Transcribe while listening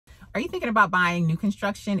Are you thinking about buying new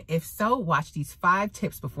construction? If so, watch these 5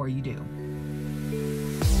 tips before you do.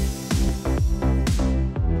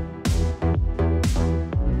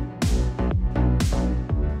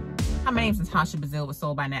 Hi, my name is Natasha Bazile with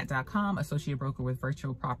SoldByNat.com, associate broker with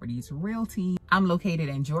Virtual Properties Realty. I'm located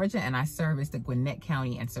in Georgia and I service the Gwinnett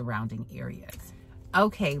County and surrounding areas.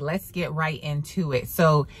 Okay, let's get right into it.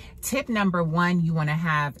 So tip number 1, you want to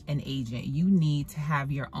have an agent. You need to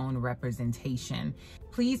have your own representation.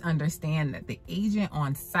 Please understand that the agent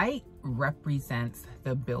on site represents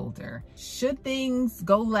the builder. Should things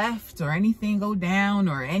go left or anything go down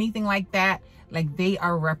or anything like that, like they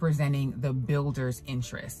are representing the builder's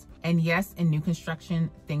interests. And yes, in new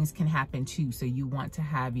construction, things can happen too. So you want to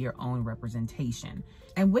have your own representation.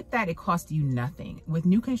 And with that, it costs you nothing. With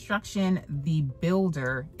new construction, the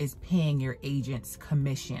builder is paying your agent's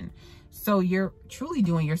commission. So you're truly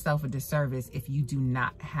doing yourself a disservice if you do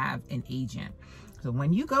not have an agent. So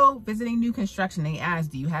when you go visiting new construction, they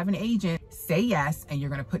ask, do you have an agent? Say yes, and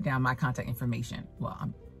you're going to put down my contact information. Well,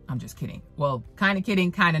 I'm just kidding. Well, kind of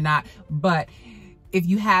kidding, kind of not. But if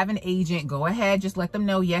you have an agent, go ahead, just let them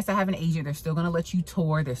know, yes, I have an agent. They're still going to let you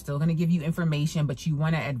tour. They're still going to give you information, but you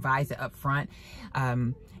want to advise it up front.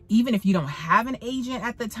 Even if you don't have an agent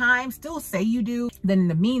at the time, still say you do. Then in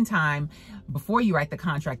the meantime, before you write the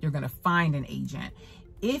contract, you're going to find an agent.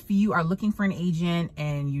 If you are looking for an agent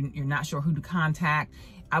and you're not sure who to contact,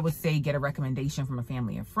 I would say get a recommendation from a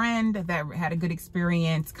family and friend that had a good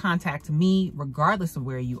experience. Contact me regardless of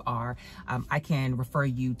where you are. I can refer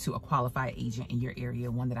you to a qualified agent in your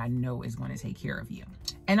area, one that I know is going to take care of you.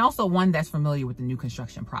 And also one that's familiar with the new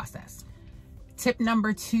construction process. Tip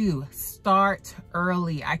number 2, start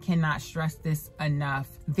early. I cannot stress this enough.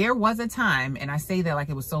 There was a time, and I say that like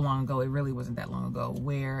it was so long ago, it really wasn't that long ago,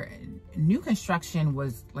 where new construction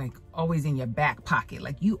was like always in your back pocket.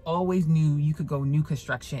 Like you always knew you could go new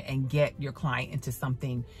construction and get your client into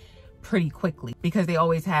something pretty quickly because they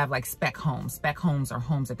always have like spec homes. Spec homes are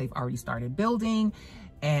homes that they've already started building.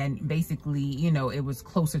 And basically, you know, it was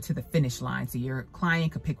closer to the finish line. So your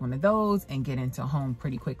client could pick one of those and get into a home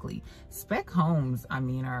pretty quickly. Spec homes, I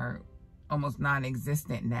mean, are almost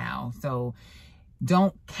non-existent now. So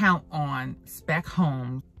don't count on spec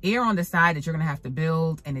homes. Err on the side that you're going to have to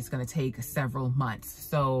build and it's going to take several months.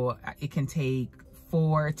 So it can take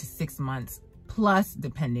 4 to 6 months plus,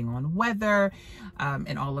 depending on weather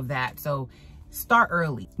and all of that. So start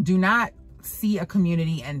early. Do not see a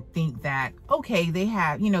community and think that, okay, they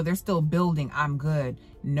have, you know, they're still building, I'm good.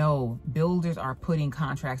 No, builders are putting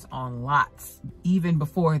contracts on lots even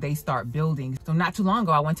before they start building. So not too long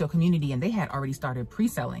ago, I went to a community and they had already started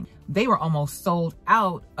pre-selling. They were almost sold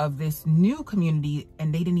out of this new community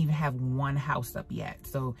and they didn't even have one house up yet.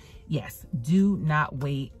 So yes, do not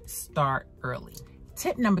wait, start early.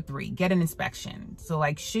 Tip number 3, get an inspection. So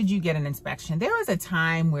like, should you get an inspection? There was a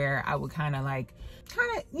time where I would kind of,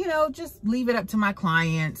 you know, just leave it up to my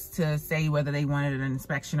clients to say whether they wanted an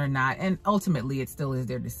inspection or not. And ultimately it still is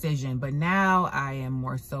their decision. But now I am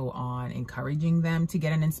more so on encouraging them to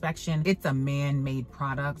get an inspection. It's a man-made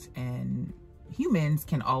product and humans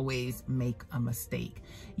can always make a mistake.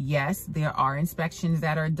 Yes, there are inspections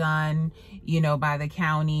that are done, you know, by the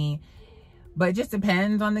county. But it just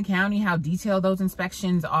depends on the county, how detailed those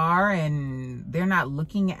inspections are, and they're not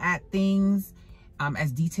looking at things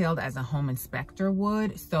as detailed as a home inspector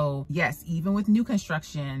would. So yes, even with new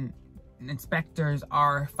construction, inspectors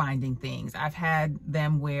are finding things. I've had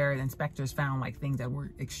them where the inspectors found like things that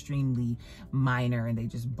were extremely minor and they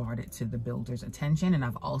just brought it to the builder's attention. And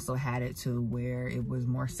I've also had it to where it was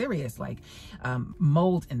more serious, like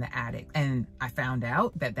mold in the attic. And I found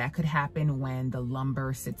out that that could happen when the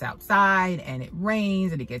lumber sits outside and it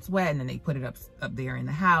rains and it gets wet and then they put it up there in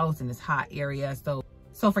the house in this hot area.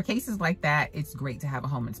 So for cases like that, it's great to have a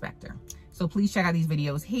home inspector. So please check out these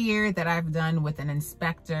videos here that I've done with an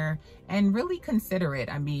inspector and really consider it.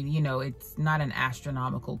 I mean, you know, it's not an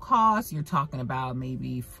astronomical cost. You're talking about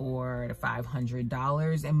maybe $400 to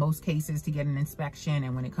 $500 in most cases to get an inspection.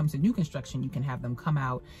 And when it comes to new construction, you can have them come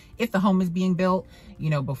out if the home is being built, you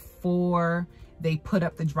know, before they put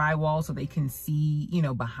up the drywall so they can see, you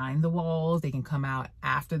know, behind the walls. They can come out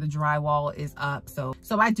after the drywall is up. So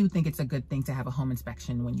I do think it's a good thing to have a home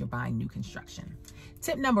inspection when you're buying new construction.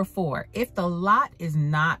 Tip number 4, if the lot is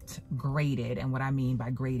not graded, and what I mean by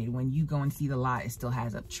graded, when you go and see the lot, it still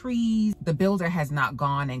has up trees, the builder has not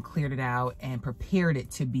gone and cleared it out and prepared it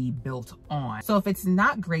to be built on. So if it's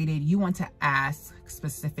not graded, you want to ask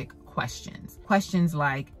specific questions. Questions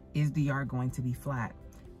like, is the yard going to be flat?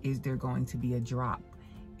 Is there going to be a drop?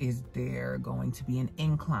 Is there going to be an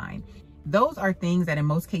incline? Those are things that in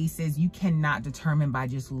most cases you cannot determine by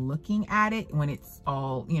just looking at it when it's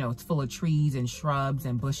all, you know, it's full of trees and shrubs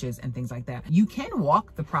and bushes and things like that. You can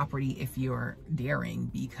walk the property if you're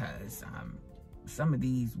daring, because some of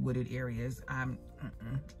these wooded areas, I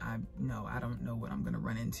don't know what I'm gonna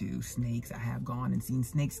run into. Snakes, I have gone and seen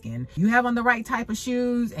snake skin. You have on the right type of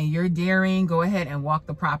shoes and you're daring, go ahead and walk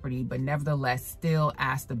the property, but nevertheless still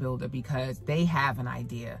ask the builder, because they have an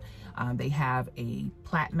idea. They have a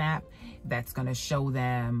plat map that's gonna show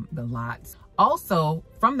them the lots. Also,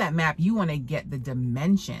 from that map, you wanna get the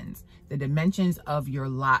dimensions of your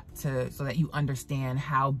lot so that you understand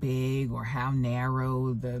how big or how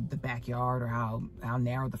narrow the backyard, or how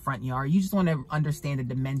narrow the front yard. You just want to understand the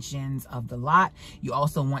dimensions of the lot. You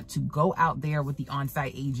also want to go out there with the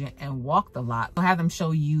on-site agent and walk the lot. Have them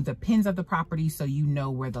show you the pins of the property so you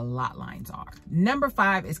know where the lot lines are. Number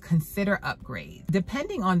 5 is consider upgrades.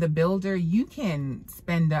 Depending on the builder, you can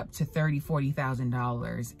spend up to $30,000,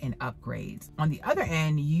 $40,000 in upgrades. On the other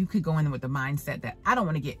end, you could go in with the mindset that I don't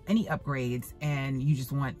want to get any upgrades, and you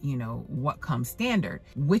just want, you know, what comes standard,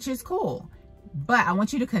 which is cool. But I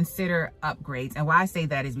want you to consider upgrades. And why I say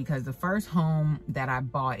that is because the first home that I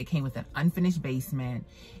bought, it came with an unfinished basement,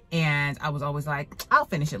 and I was always like, I'll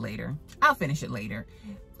finish it later. I'll finish it later.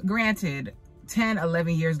 Granted, 10,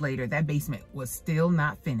 11 years later, that basement was still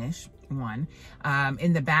not finished.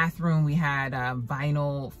 In the bathroom, we had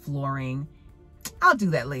vinyl flooring. I'll do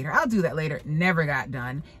that later. I'll do that later. Never got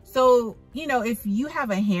done. So, you know, if you have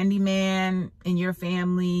a handyman in your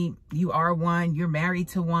family, you are one, you're married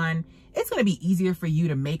to one, it's going to be easier for you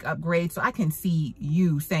to make upgrades. So I can see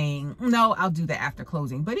you saying, no, I'll do that after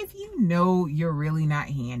closing. But if you know you're really not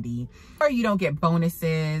handy, or you don't get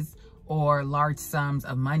bonuses or large sums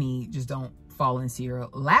of money just don't fall into your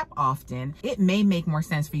lap often, it may make more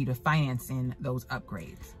sense for you to finance in those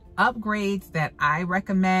upgrades. Upgrades that I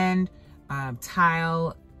recommend: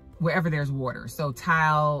 tile wherever there's water. So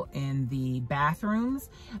tile in the bathrooms.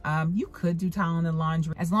 You could do tile in the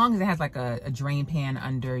laundry. As long as it has like a drain pan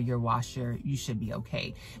under your washer, you should be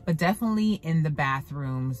okay. But definitely in the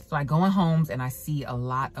bathrooms. So I go in homes and I see a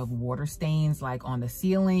lot of water stains like on the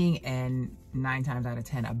ceiling, and 9 times out of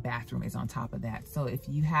 10, a bathroom is on top of that. So if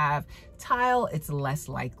you have tile, it's less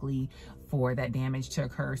likely for that damage to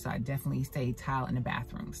occur. So I definitely say tile in the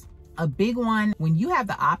bathrooms. A big one, when you have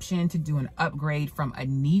the option to do an upgrade from a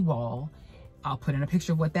knee wall, I'll put in a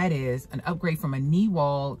picture of what that is, an upgrade from a knee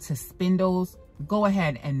wall to spindles, go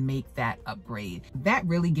ahead and make that upgrade. That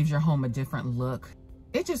really gives your home a different look.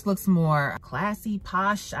 It just looks more classy,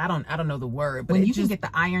 posh. I don't know the word, but when you can get the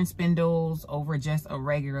iron spindles over just a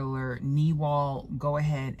regular knee wall, go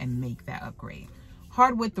ahead and make that upgrade.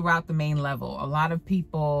 Hardwood throughout the main level. A lot of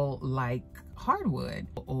people like hardwood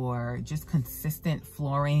or just consistent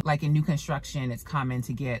flooring. Like in new construction, it's common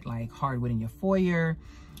to get like hardwood in your foyer,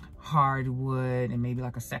 hardwood and maybe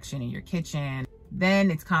like a section in your kitchen.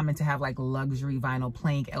 Then it's common to have like luxury vinyl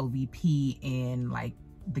plank LVP in like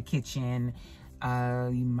the kitchen.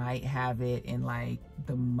 You might have it in like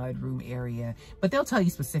the mudroom area, but they'll tell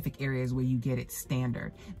you specific areas where you get it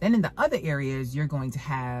standard. Then in the other areas, you're going to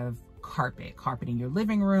have carpet in your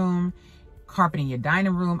living room, carpet in your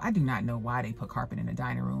dining room. I do not know why they put carpet in the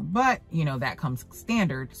dining room, but you know, that comes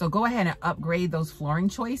standard. So go ahead and upgrade those flooring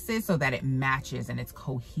choices so that it matches and it's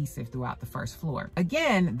cohesive throughout the first floor.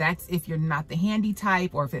 Again, that's if you're not the handy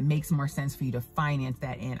type, or if it makes more sense for you to finance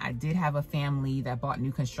that in. I did have a family that bought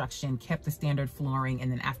new construction, kept the standard flooring,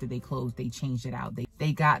 and then after they closed, they changed it out.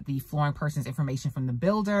 They got the flooring person's information from the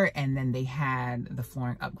builder, and then they had the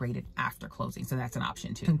flooring upgraded after closing. So that's an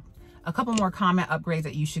option too. A couple more common upgrades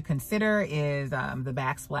that you should consider is the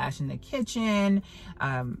backsplash in the kitchen,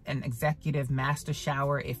 an executive master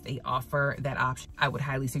shower if they offer that option. I would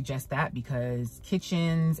highly suggest that because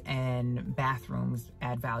kitchens and bathrooms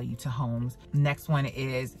add value to homes. Next one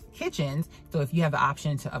is kitchens. So if you have the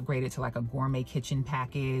option to upgrade it to like a gourmet kitchen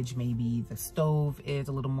package, maybe the stove is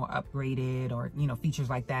a little more upgraded, or you know, features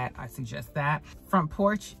like that, I suggest that. Front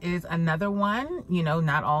porch is another one. You know,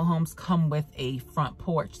 not all homes come with a front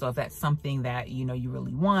porch. So if that's something that you know you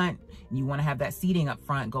really want, you want to have that seating up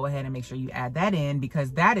front, go ahead and make sure you add that in,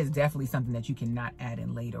 because that is definitely something that you cannot add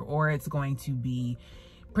in later, or it's going to be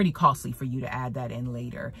pretty costly for you to add that in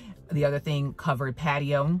later. The other thing, covered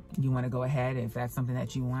patio. You want to go ahead, if that's something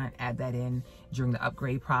that you want, add that in during the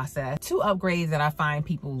upgrade process. 2 upgrades that I find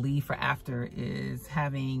people leave for after is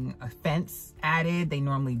having a fence added. They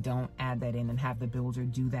normally don't add that in and have the builder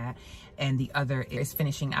do that. And the other is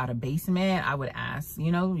finishing out a basement. I would ask,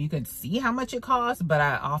 you know, you could see how much it costs, but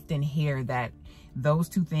I often hear that Those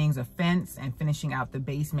two things, a fence and finishing out the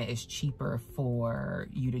basement, is cheaper for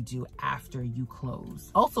you to do after you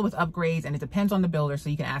close. Also with upgrades, and it depends on the builder, so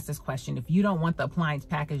you can ask this question, if you don't want the appliance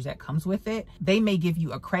package that comes with it, they may give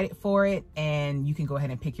you a credit for it and you can go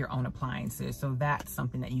ahead and pick your own appliances. So that's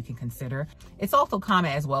something that you can consider. It's also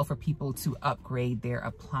common as well for people to upgrade their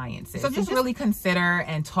appliances. So just really consider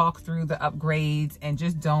and talk through the upgrades, and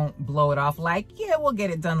just don't blow it off like, yeah, we'll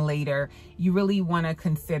get it done later. You really want to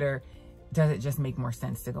consider, does it just make more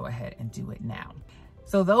sense to go ahead and do it now?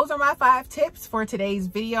 So those are my 5 tips for today's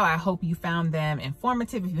video. I hope you found them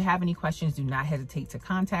informative. If you have any questions, do not hesitate to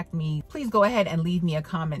contact me. Please go ahead and leave me a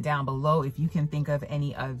comment down below if you can think of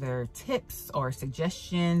any other tips or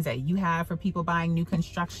suggestions that you have for people buying new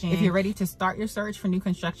construction. If you're ready to start your search for new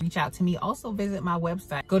construction, reach out to me. Also visit my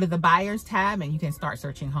website. Go to the buyers tab and you can start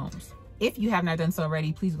searching homes. If you have not done so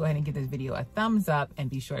already, please go ahead and give this video a thumbs up and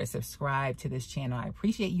be sure to subscribe to this channel. I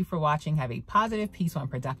appreciate you for watching. Have a positive, peaceful,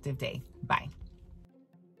 and productive day. Bye.